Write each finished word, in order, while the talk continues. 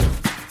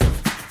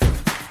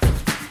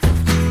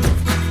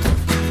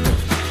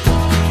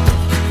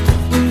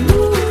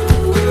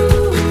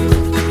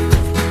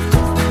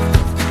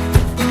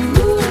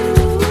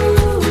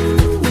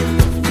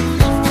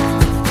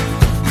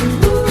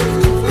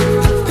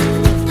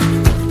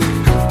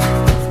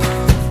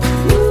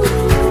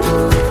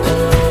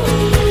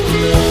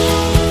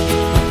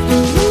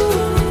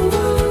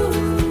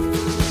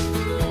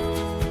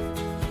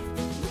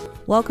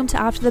Welcome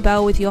to After the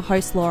Bell with your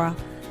host Laura.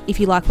 If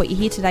you like what you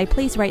hear today,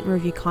 please rate and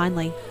review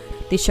kindly.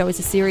 This show is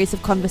a series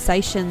of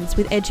conversations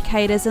with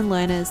educators and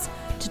learners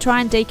to try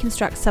and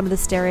deconstruct some of the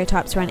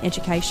stereotypes around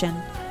education.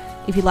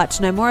 If you'd like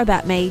to know more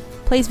about me,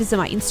 please visit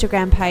my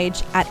Instagram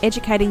page at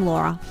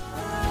educatinglaura.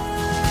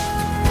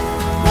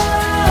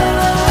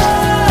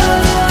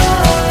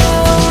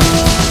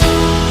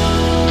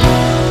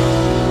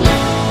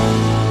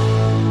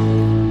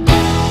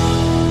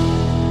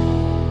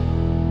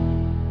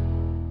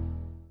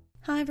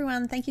 Hi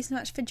everyone, thank you so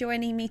much for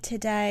joining me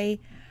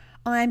today.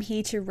 I'm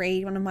here to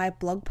read one of my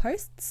blog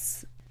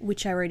posts,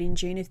 which I wrote in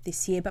June of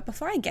this year. But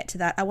before I get to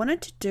that, I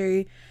wanted to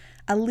do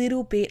a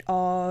little bit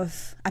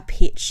of a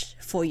pitch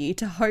for you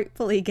to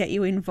hopefully get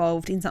you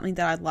involved in something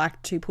that I'd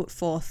like to put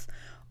forth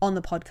on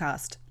the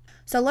podcast.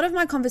 So a lot of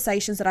my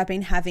conversations that I've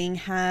been having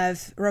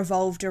have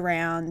revolved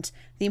around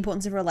the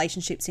importance of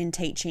relationships in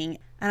teaching.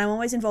 And I'm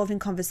always involved in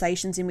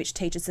conversations in which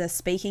teachers are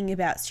speaking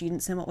about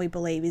students and what we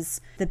believe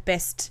is the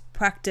best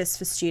practice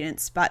for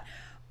students. But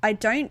I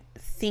don't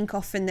think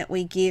often that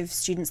we give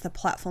students the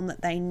platform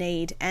that they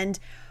need. And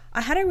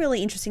I had a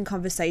really interesting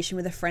conversation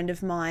with a friend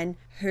of mine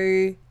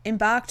who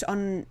embarked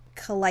on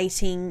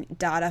collating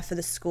data for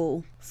the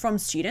school from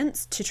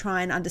students to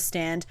try and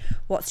understand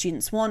what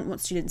students want, what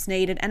students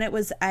needed. And it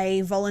was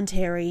a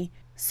voluntary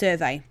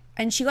survey.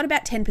 And she got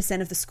about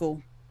 10% of the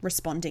school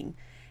responding.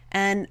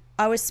 And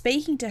I was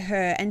speaking to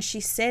her and she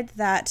said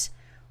that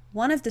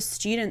one of the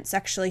students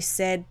actually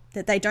said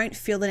that they don't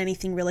feel that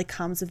anything really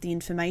comes of the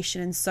information,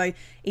 and so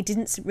it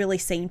didn't really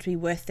seem to be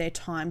worth their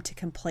time to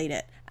complete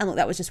it. And look,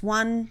 that was just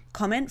one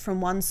comment from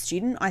one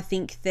student. I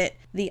think that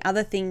the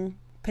other thing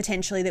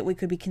potentially that we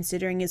could be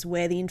considering is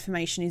where the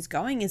information is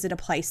going. Is it a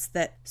place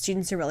that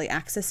students are really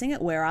accessing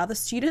it? Where are the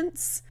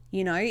students?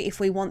 You know, if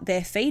we want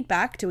their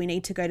feedback, do we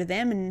need to go to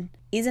them? And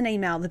is an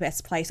email the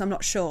best place? I'm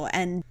not sure.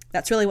 And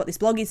that's really what this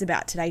blog is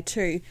about today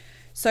too.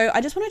 So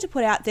I just wanted to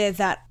put out there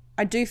that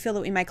I do feel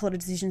that we make a lot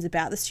of decisions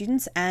about the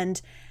students, and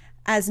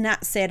as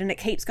Nat said, and it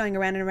keeps going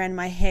around and around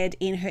my head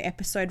in her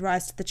episode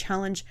Rise to the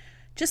Challenge,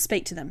 just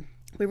speak to them.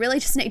 We really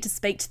just need to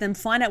speak to them,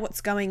 find out what's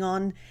going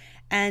on,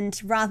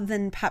 and rather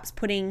than perhaps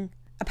putting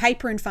a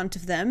paper in front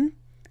of them,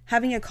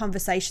 having a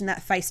conversation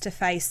that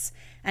face-to-face.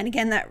 And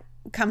again, that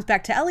comes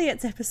back to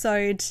Elliot's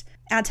episode,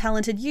 Our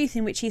Talented Youth,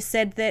 in which he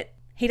said that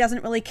he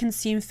doesn't really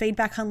consume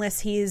feedback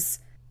unless he is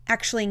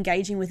actually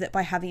engaging with it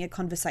by having a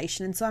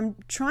conversation. And so I'm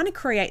trying to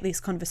create these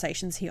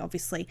conversations here,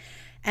 obviously.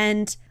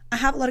 And I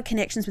have a lot of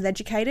connections with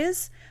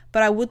educators,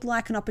 but I would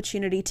like an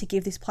opportunity to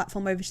give this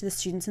platform over to the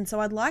students. And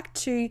so I'd like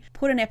to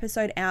put an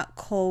episode out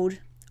called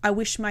I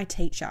Wish My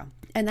Teacher.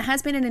 And there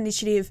has been an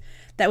initiative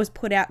that was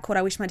put out called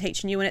I Wish My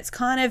Teacher Knew, and it's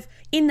kind of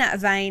in that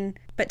vein,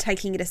 but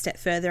taking it a step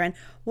further. And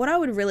what I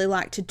would really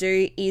like to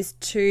do is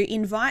to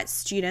invite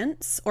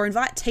students or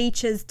invite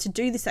teachers to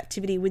do this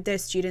activity with their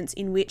students,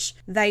 in which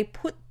they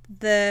put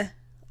the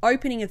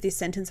opening of this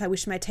sentence, I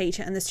wish my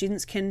teacher, and the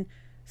students can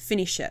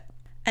finish it.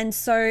 And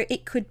so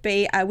it could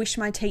be, I wish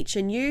my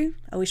teacher knew,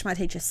 I wish my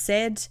teacher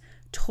said,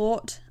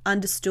 taught,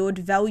 understood,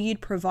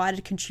 valued,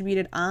 provided,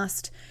 contributed,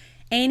 asked,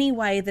 any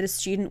way that a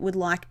student would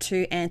like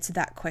to answer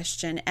that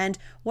question. And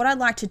what I'd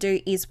like to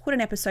do is put an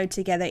episode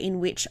together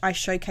in which I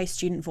showcase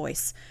student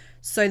voice.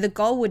 So the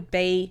goal would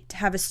be to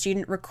have a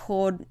student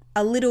record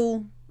a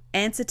little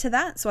answer to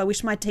that. So I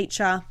wish my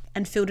teacher,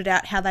 and filled it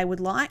out how they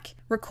would like,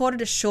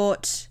 recorded a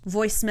short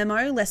voice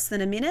memo, less than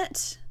a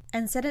minute,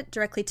 and sent it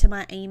directly to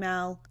my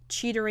email,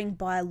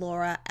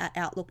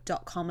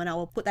 tutoringbylaura@outlook.com, and I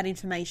will put that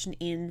information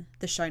in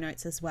the show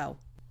notes as well.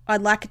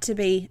 I'd like it to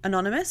be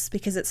anonymous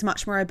because it's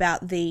much more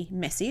about the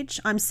message.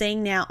 I'm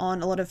seeing now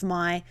on a lot of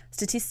my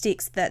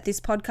statistics that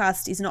this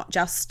podcast is not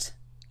just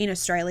in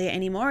Australia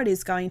anymore. It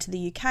is going to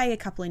the UK, a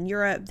couple in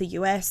Europe, the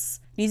US,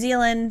 New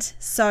Zealand.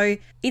 So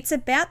it's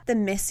about the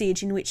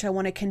message in which I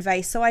want to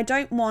convey. So I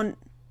don't want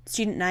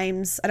student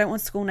names, I don't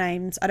want school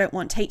names, I don't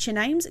want teacher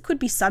names. It could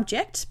be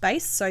subject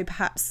based. So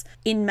perhaps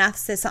in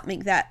maths, there's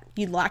something that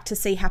you'd like to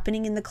see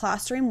happening in the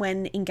classroom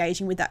when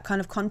engaging with that kind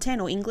of content,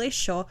 or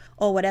English or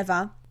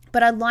whatever.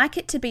 But I'd like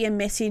it to be a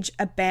message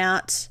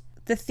about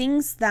the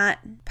things that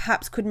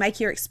perhaps could make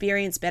your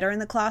experience better in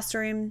the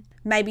classroom,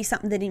 maybe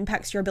something that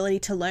impacts your ability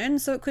to learn.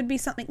 So it could be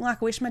something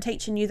like, I wish my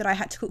teacher knew that I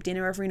had to cook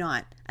dinner every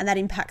night, and that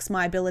impacts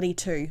my ability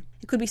too.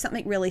 It could be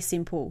something really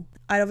simple.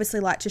 I'd obviously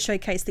like to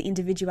showcase the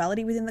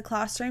individuality within the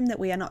classroom, that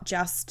we are not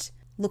just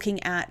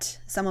looking at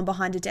someone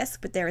behind a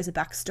desk, but there is a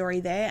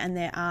backstory there, and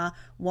there are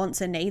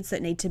wants and needs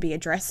that need to be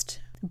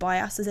addressed by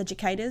us as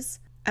educators.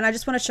 And I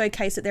just want to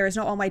showcase that there is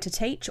not one way to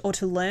teach or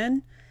to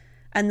learn.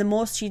 And the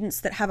more students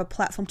that have a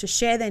platform to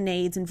share their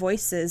needs and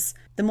voices,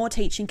 the more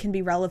teaching can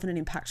be relevant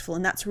and impactful.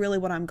 And that's really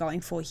what I'm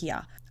going for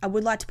here. I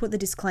would like to put the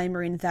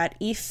disclaimer in that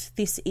if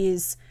this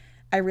is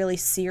a really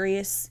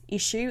serious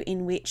issue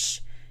in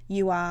which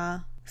you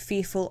are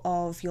fearful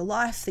of your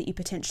life, that you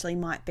potentially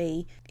might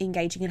be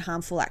engaging in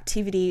harmful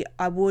activity,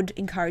 I would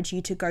encourage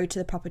you to go to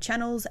the proper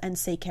channels and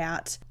seek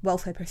out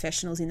welfare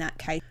professionals in that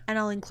case. And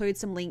I'll include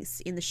some links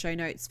in the show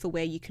notes for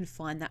where you can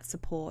find that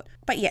support.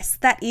 But yes,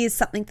 that is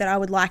something that I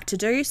would like to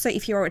do. So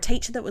if you're a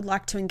teacher that would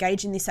like to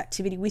engage in this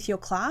activity with your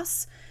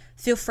class,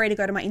 feel free to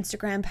go to my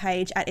Instagram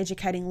page at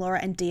Educating Laura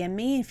and DM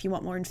me if you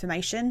want more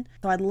information.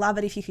 So I'd love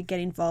it if you could get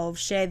involved,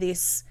 share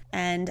this,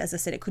 and as I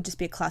said, it could just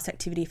be a class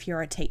activity if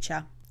you're a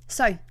teacher.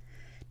 So,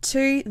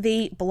 to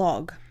the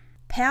blog.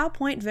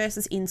 PowerPoint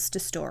versus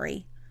Insta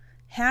Story.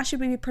 How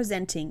should we be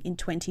presenting in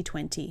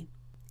 2020?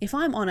 If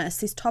I'm honest,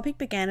 this topic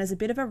began as a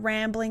bit of a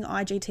rambling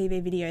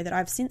IGTV video that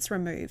I've since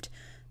removed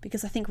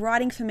because I think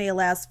writing for me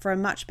allows for a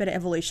much better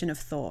evolution of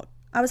thought.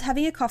 I was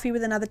having a coffee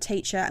with another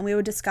teacher and we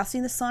were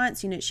discussing the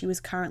science unit she was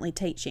currently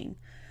teaching.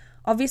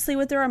 Obviously,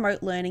 with the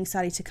remote learning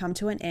starting to come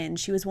to an end,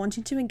 she was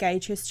wanting to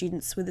engage her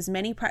students with as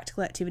many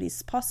practical activities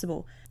as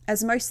possible,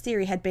 as most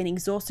theory had been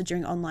exhausted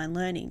during online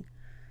learning.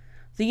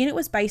 The unit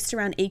was based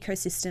around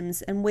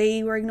ecosystems, and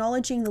we were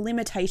acknowledging the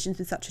limitations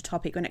with such a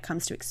topic when it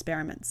comes to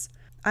experiments.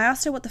 I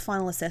asked her what the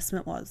final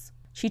assessment was.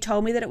 She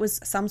told me that it was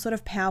some sort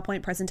of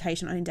PowerPoint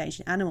presentation on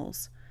endangered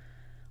animals.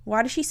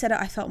 Right as she said it,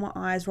 I felt my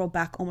eyes roll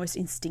back almost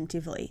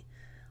instinctively.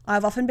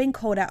 I've often been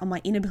called out on my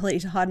inability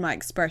to hide my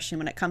expression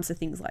when it comes to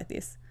things like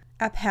this.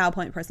 A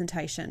PowerPoint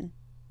presentation.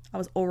 I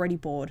was already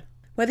bored.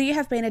 Whether you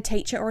have been a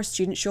teacher or a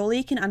student, surely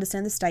you can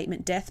understand the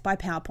statement, death by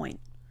PowerPoint.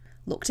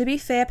 Look, to be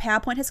fair,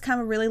 PowerPoint has come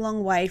a really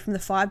long way from the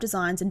 5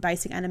 designs and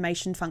basic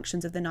animation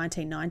functions of the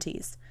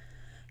 1990s.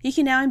 You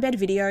can now embed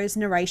videos,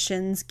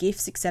 narrations,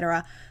 GIFs,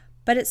 etc.,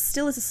 but it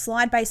still is a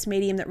slide-based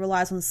medium that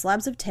relies on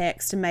slabs of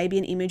text and maybe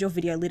an image or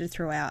video littered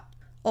throughout.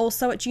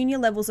 Also, at junior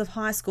levels of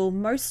high school,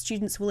 most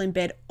students will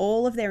embed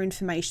all of their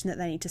information that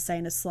they need to say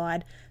in a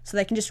slide so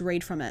they can just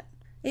read from it.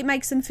 It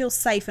makes them feel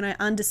safe, and I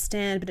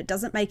understand, but it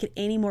doesn't make it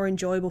any more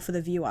enjoyable for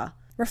the viewer.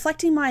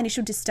 Reflecting my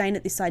initial disdain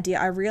at this idea,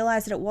 I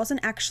realised that it wasn't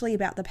actually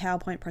about the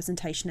PowerPoint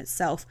presentation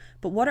itself,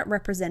 but what it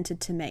represented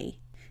to me.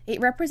 It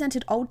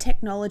represented old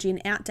technology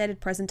and outdated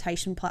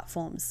presentation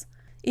platforms.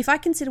 If I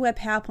consider where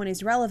PowerPoint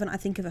is relevant, I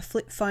think of a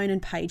flip phone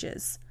and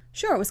pages.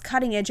 Sure, it was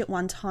cutting edge at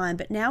one time,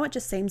 but now it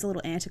just seems a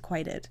little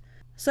antiquated.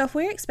 So if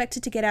we're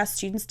expected to get our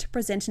students to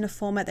present in a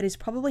format that is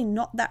probably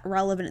not that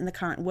relevant in the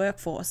current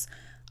workforce,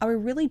 are we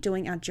really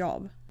doing our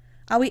job?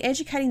 Are we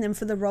educating them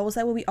for the roles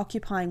they will be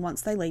occupying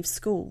once they leave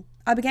school?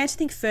 I began to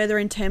think further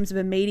in terms of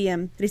a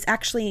medium that is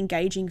actually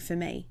engaging for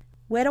me.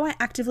 Where do I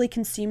actively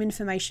consume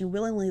information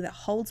willingly that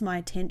holds my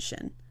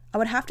attention? I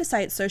would have to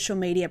say it's social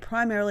media,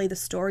 primarily the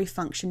story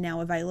function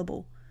now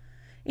available.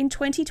 In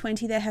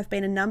 2020, there have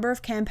been a number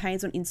of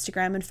campaigns on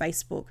Instagram and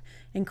Facebook,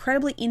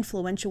 incredibly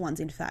influential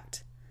ones in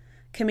fact.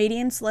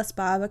 Comedian Celeste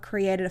Barber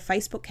created a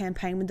Facebook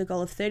campaign with the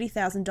goal of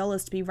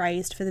 $30,000 to be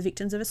raised for the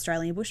victims of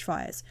Australian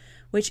bushfires,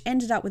 which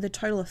ended up with a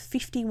total of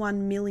 $51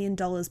 million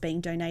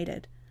being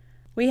donated.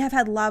 We have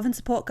had love and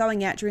support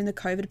going out during the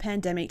COVID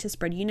pandemic to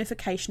spread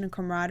unification and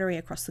camaraderie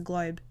across the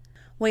globe.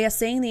 We are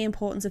seeing the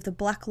importance of the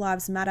Black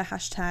Lives Matter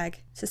hashtag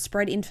to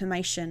spread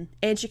information,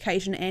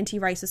 education, and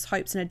anti-racist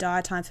hopes in a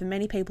dire time for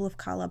many people of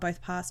colour,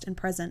 both past and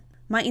present.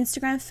 My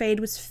Instagram feed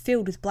was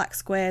filled with black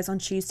squares on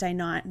Tuesday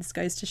night, and this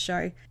goes to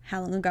show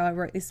how long ago I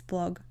wrote this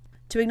blog,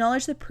 to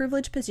acknowledge the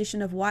privileged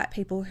position of white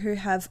people who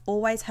have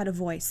always had a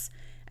voice,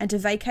 and to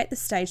vacate the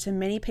stage so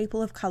many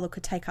people of colour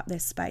could take up their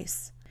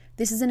space.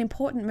 This is an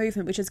important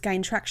movement which has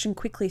gained traction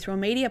quickly through a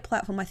media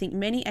platform I think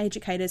many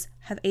educators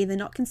have either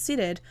not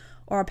considered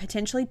or are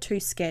potentially too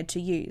scared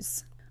to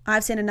use.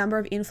 I've seen a number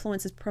of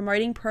influencers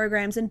promoting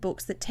programs and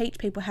books that teach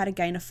people how to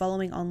gain a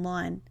following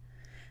online.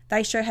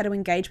 They show how to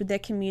engage with their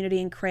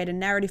community and create a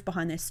narrative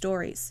behind their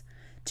stories,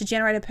 to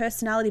generate a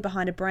personality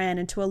behind a brand,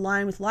 and to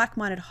align with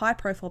like-minded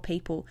high-profile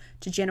people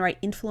to generate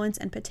influence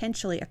and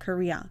potentially a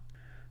career.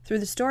 Through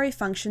the story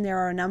function, there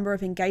are a number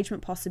of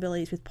engagement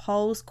possibilities with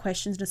polls,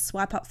 questions, and a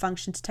swipe-up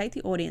function to take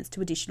the audience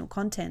to additional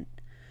content.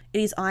 It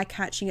is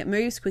eye-catching, it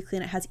moves quickly,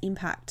 and it has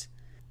impact.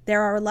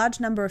 There are a large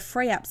number of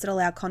free apps that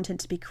allow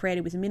content to be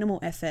created with minimal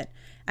effort,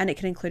 and it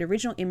can include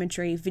original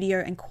imagery, video,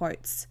 and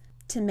quotes.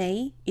 To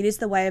me, it is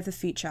the way of the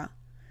future.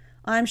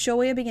 I am sure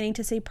we are beginning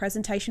to see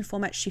presentation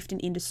formats shift in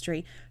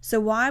industry,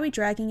 so why are we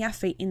dragging our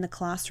feet in the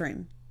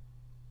classroom?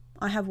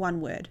 I have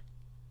one word: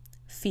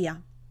 fear.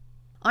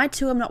 I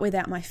too am not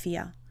without my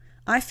fear.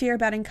 I fear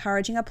about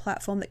encouraging a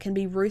platform that can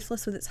be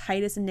ruthless with its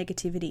haters and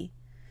negativity.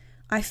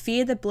 I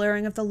fear the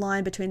blurring of the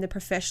line between the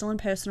professional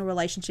and personal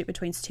relationship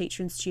between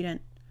teacher and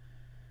student.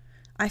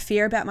 I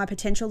fear about my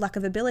potential lack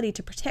of ability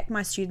to protect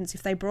my students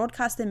if they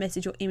broadcast their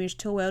message or image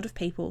to a world of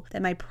people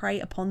that may prey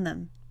upon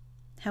them.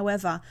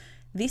 However,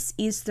 this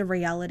is the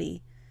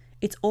reality.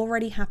 It's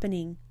already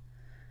happening.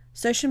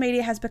 Social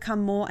media has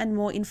become more and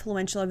more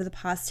influential over the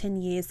past 10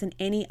 years than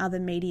any other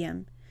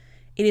medium.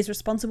 It is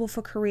responsible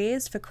for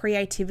careers, for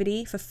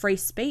creativity, for free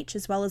speech,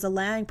 as well as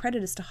allowing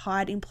predators to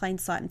hide in plain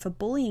sight and for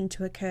bullying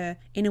to occur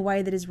in a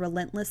way that is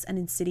relentless and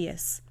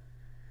insidious.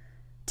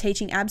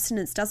 Teaching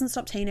abstinence doesn't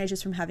stop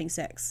teenagers from having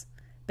sex.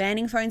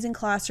 Banning phones in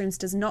classrooms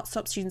does not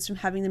stop students from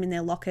having them in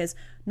their lockers.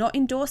 Not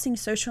endorsing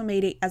social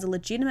media as a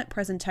legitimate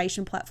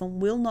presentation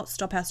platform will not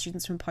stop our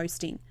students from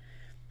posting.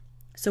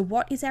 So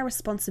what is our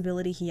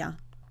responsibility here?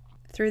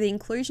 Through the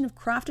inclusion of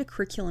crafted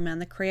curriculum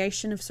and the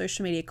creation of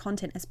social media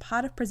content as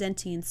part of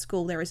presenting in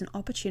school, there is an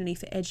opportunity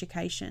for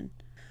education.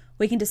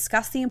 We can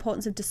discuss the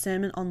importance of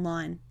discernment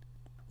online.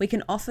 We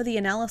can offer the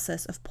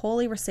analysis of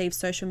poorly received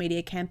social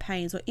media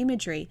campaigns or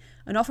imagery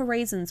and offer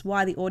reasons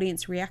why the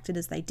audience reacted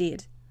as they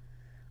did.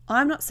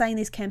 I'm not saying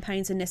these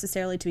campaigns are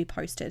necessarily to be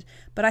posted,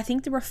 but I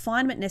think the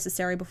refinement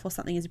necessary before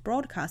something is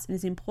broadcast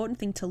is an important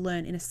thing to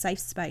learn in a safe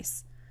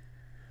space.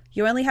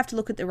 You only have to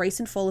look at the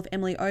recent fall of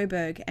Emily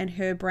Oberg and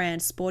her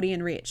brand Sporty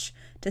and Rich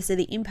to see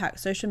the impact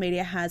social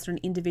media has on an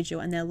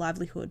individual and their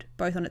livelihood,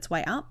 both on its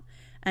way up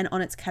and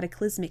on its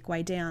cataclysmic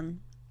way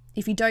down.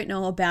 If you don't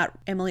know about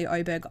Emily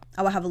Oberg,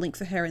 I will have a link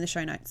for her in the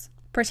show notes.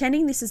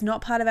 Pretending this is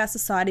not part of our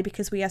society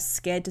because we are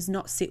scared does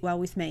not sit well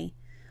with me.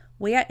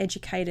 We are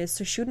educators,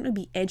 so shouldn't we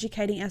be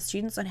educating our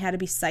students on how to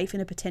be safe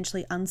in a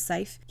potentially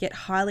unsafe, yet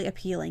highly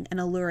appealing and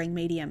alluring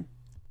medium?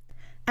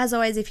 As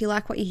always, if you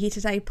like what you hear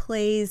today,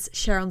 please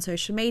share on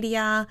social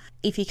media.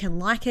 If you can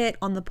like it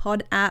on the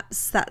pod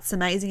apps, that's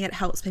amazing. It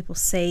helps people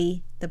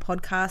see the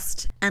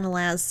podcast and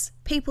allows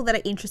people that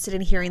are interested in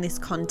hearing this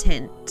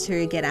content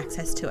to get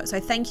access to it. So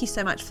thank you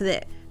so much for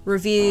the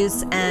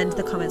reviews and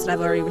the comments that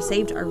I've already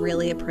received. I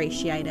really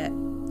appreciate it.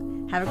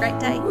 Have a great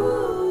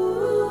day.